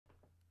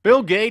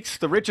Bill Gates,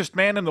 the richest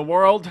man in the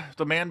world,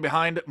 the man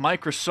behind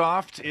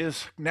Microsoft,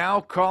 is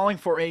now calling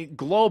for a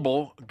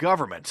global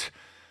government,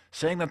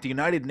 saying that the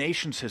United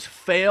Nations has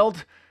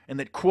failed and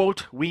that,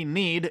 quote, we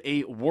need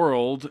a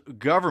world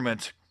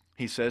government,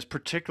 he says,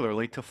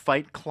 particularly to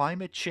fight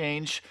climate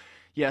change.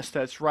 Yes,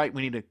 that's right.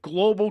 We need a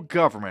global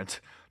government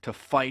to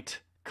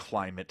fight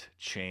climate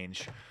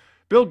change.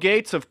 Bill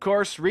Gates, of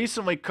course,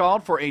 recently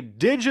called for a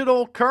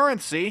digital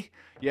currency.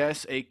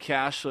 Yes, a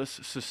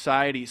cashless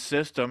society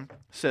system.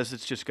 Says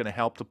it's just going to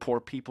help the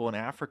poor people in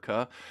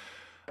Africa.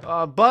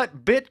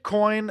 But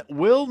Bitcoin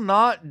will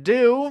not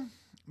do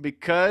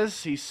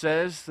because he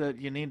says that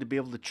you need to be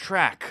able to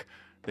track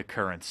the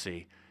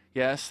currency.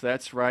 Yes,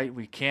 that's right.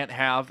 We can't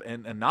have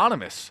an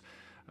anonymous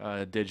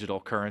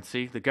digital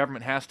currency. The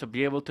government has to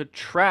be able to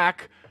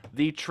track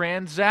the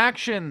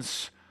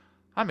transactions.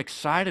 I'm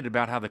excited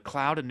about how the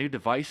cloud and new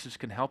devices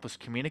can help us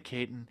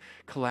communicate and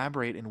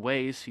collaborate in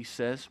ways, he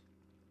says.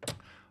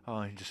 Oh,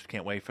 I just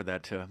can't wait for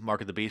that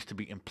Mark of the Beast to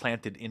be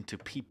implanted into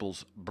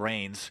people's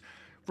brains.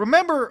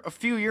 Remember a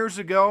few years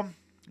ago,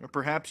 or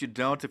perhaps you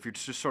don't if you're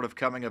just sort of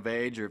coming of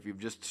age or if you've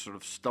just sort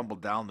of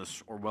stumbled down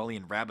this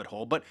Orwellian rabbit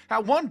hole, but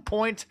at one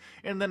point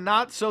in the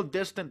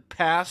not-so-distant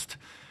past,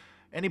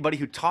 anybody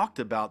who talked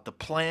about the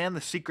plan,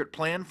 the secret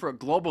plan for a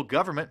global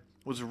government,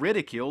 was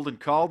ridiculed and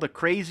called a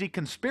crazy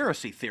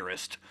conspiracy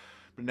theorist.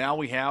 But now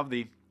we have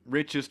the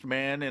richest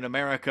man in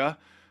America,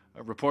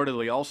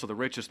 reportedly also the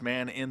richest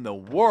man in the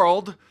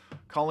world,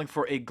 calling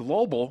for a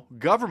global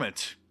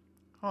government.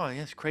 Oh,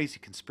 yes, crazy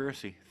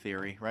conspiracy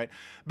theory, right?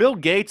 Bill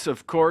Gates,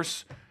 of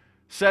course,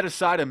 set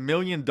aside $1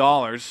 million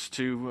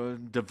to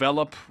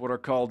develop what are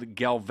called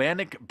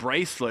galvanic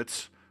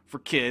bracelets for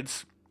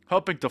kids,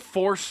 hoping to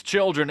force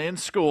children in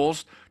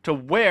schools to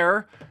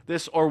wear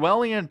this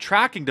Orwellian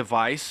tracking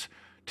device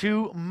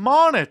to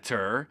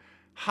monitor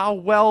how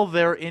well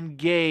they're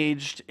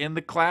engaged in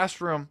the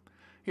classroom.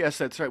 Yes,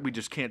 that's right. We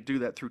just can't do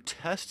that through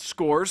test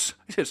scores.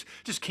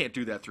 Just can't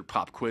do that through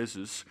pop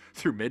quizzes,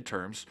 through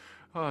midterms,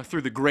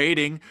 through the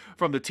grading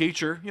from the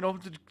teacher,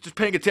 just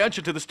paying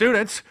attention to the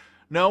students.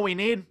 No, we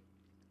need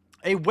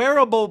a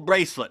wearable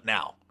bracelet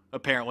now,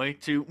 apparently,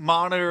 to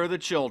monitor the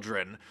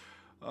children.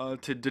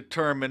 To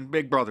determine,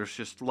 Big Brother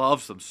just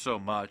loves them so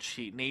much.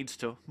 He needs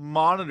to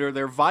monitor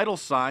their vital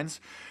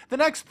signs. The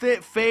next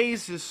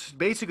phase is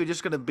basically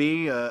just going to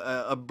be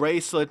a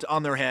bracelet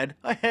on their head,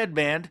 a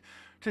headband,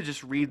 to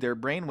just read their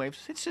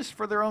brainwaves. It's just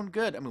for their own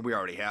good. I mean, we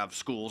already have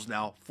schools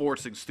now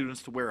forcing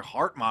students to wear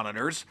heart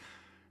monitors.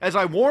 As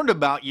I warned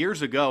about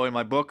years ago in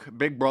my book,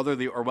 Big Brother,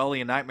 The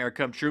Orwellian Nightmare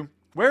Come True,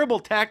 wearable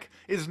tech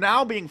is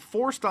now being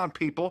forced on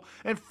people,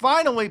 and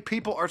finally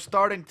people are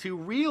starting to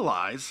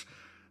realize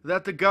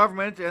that the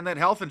government and that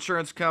health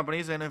insurance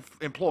companies and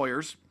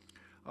employers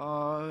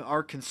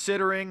are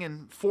considering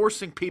and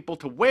forcing people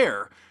to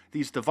wear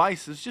these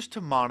devices just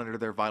to monitor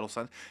their vital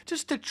signs,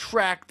 just to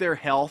track their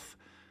health,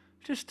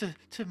 just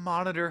to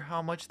monitor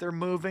how much they're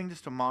moving,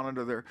 just to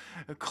monitor their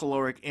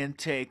caloric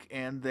intake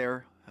and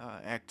their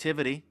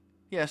activity.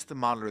 Yes, to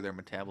monitor their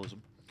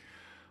metabolism.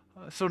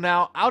 So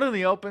now, out in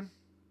the open,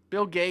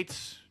 Bill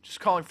Gates just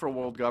calling for a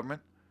world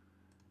government.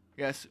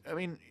 Yes, I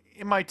mean,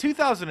 in my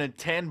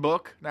 2010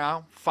 book,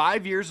 now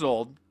 5 years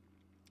old,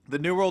 The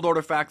New World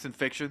Order, Facts and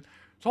Fiction,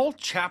 there's a whole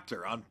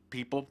chapter on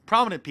people,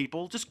 prominent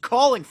people, just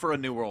calling for a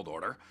new world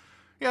order.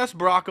 Yes,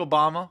 Barack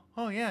Obama.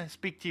 Oh yeah, I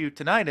speak to you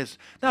tonight as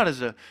not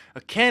as a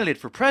candidate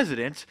for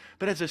president,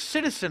 but as a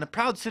citizen, a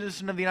proud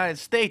citizen of the United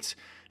States,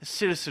 a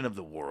citizen of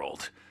the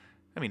world.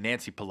 I mean,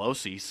 Nancy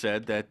Pelosi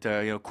said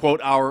that,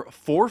 quote, our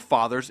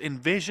forefathers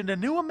envisioned a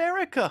new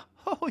America.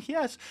 Oh,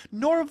 yes,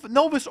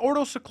 Novus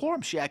Ordo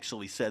Seclorum, she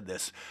actually said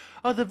this.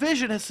 The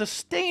vision has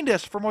sustained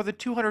us for more than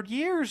 200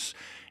 years,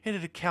 and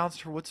it accounts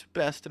for what's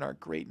best in our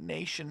great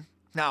nation.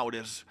 Now it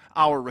is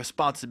our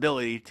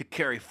responsibility to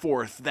carry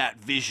forth that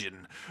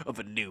vision of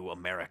a new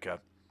America.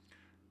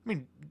 I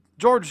mean,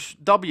 George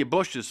W.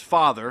 Bush's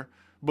father,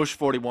 Bush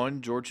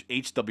 41, George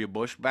H.W.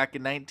 Bush, back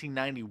in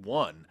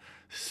 1991,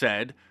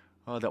 said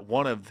that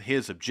one of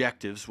his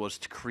objectives was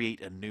to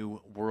create a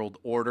new world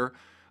order.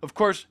 Of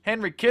course,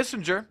 Henry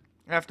Kissinger,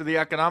 after the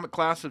economic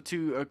collapse of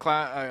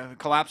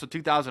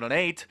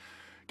 2008,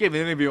 gave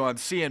an interview on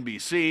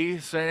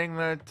CNBC saying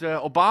that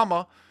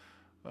Obama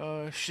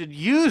should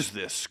use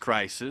this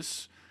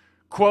crisis.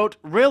 Quote,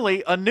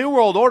 really, a new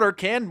world order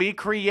can be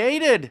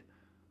created.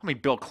 I mean,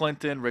 Bill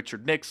Clinton,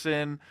 Richard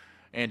Nixon,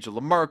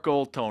 Angela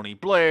Merkel, Tony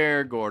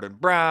Blair, Gordon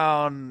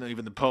Brown,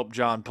 even the Pope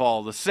John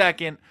Paul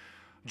II,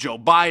 Joe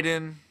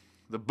Biden,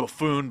 the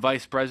buffoon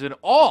vice president,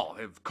 all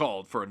have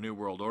called for a new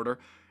world order.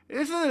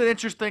 Isn't it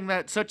interesting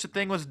that such a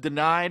thing was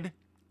denied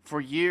for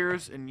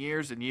years and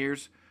years and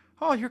years?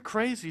 Oh, you're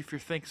crazy if you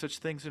think such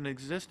things in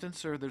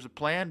existence or there's a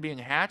plan being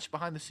hatched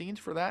behind the scenes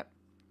for that.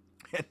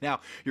 And now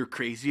you're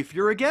crazy if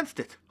you're against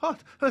it. Oh,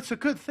 that's a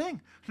good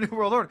thing. New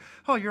World Order.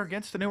 Oh, you're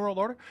against the New World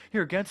Order?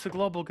 You're against the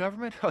global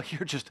government? Oh,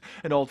 you're just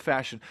an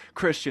old-fashioned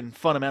Christian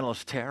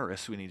fundamentalist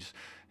terrorist. We need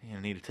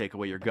to take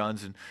away your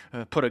guns and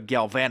put a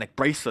galvanic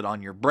bracelet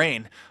on your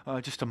brain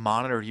just to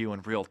monitor you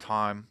in real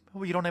time.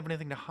 Well, you don't have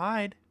anything to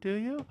hide, do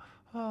you?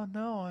 Oh,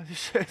 no, I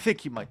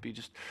think you might be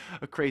just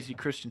a crazy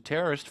Christian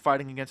terrorist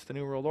fighting against the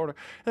New World Order.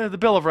 The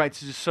Bill of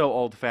Rights is just so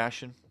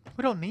old-fashioned.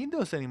 We don't need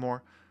those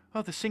anymore.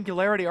 Oh, the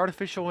singularity,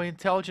 artificially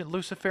intelligent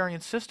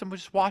Luciferian system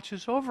just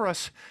watches over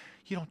us.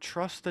 You don't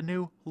trust the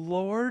new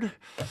Lord?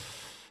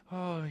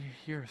 Oh,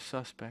 you're a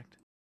suspect.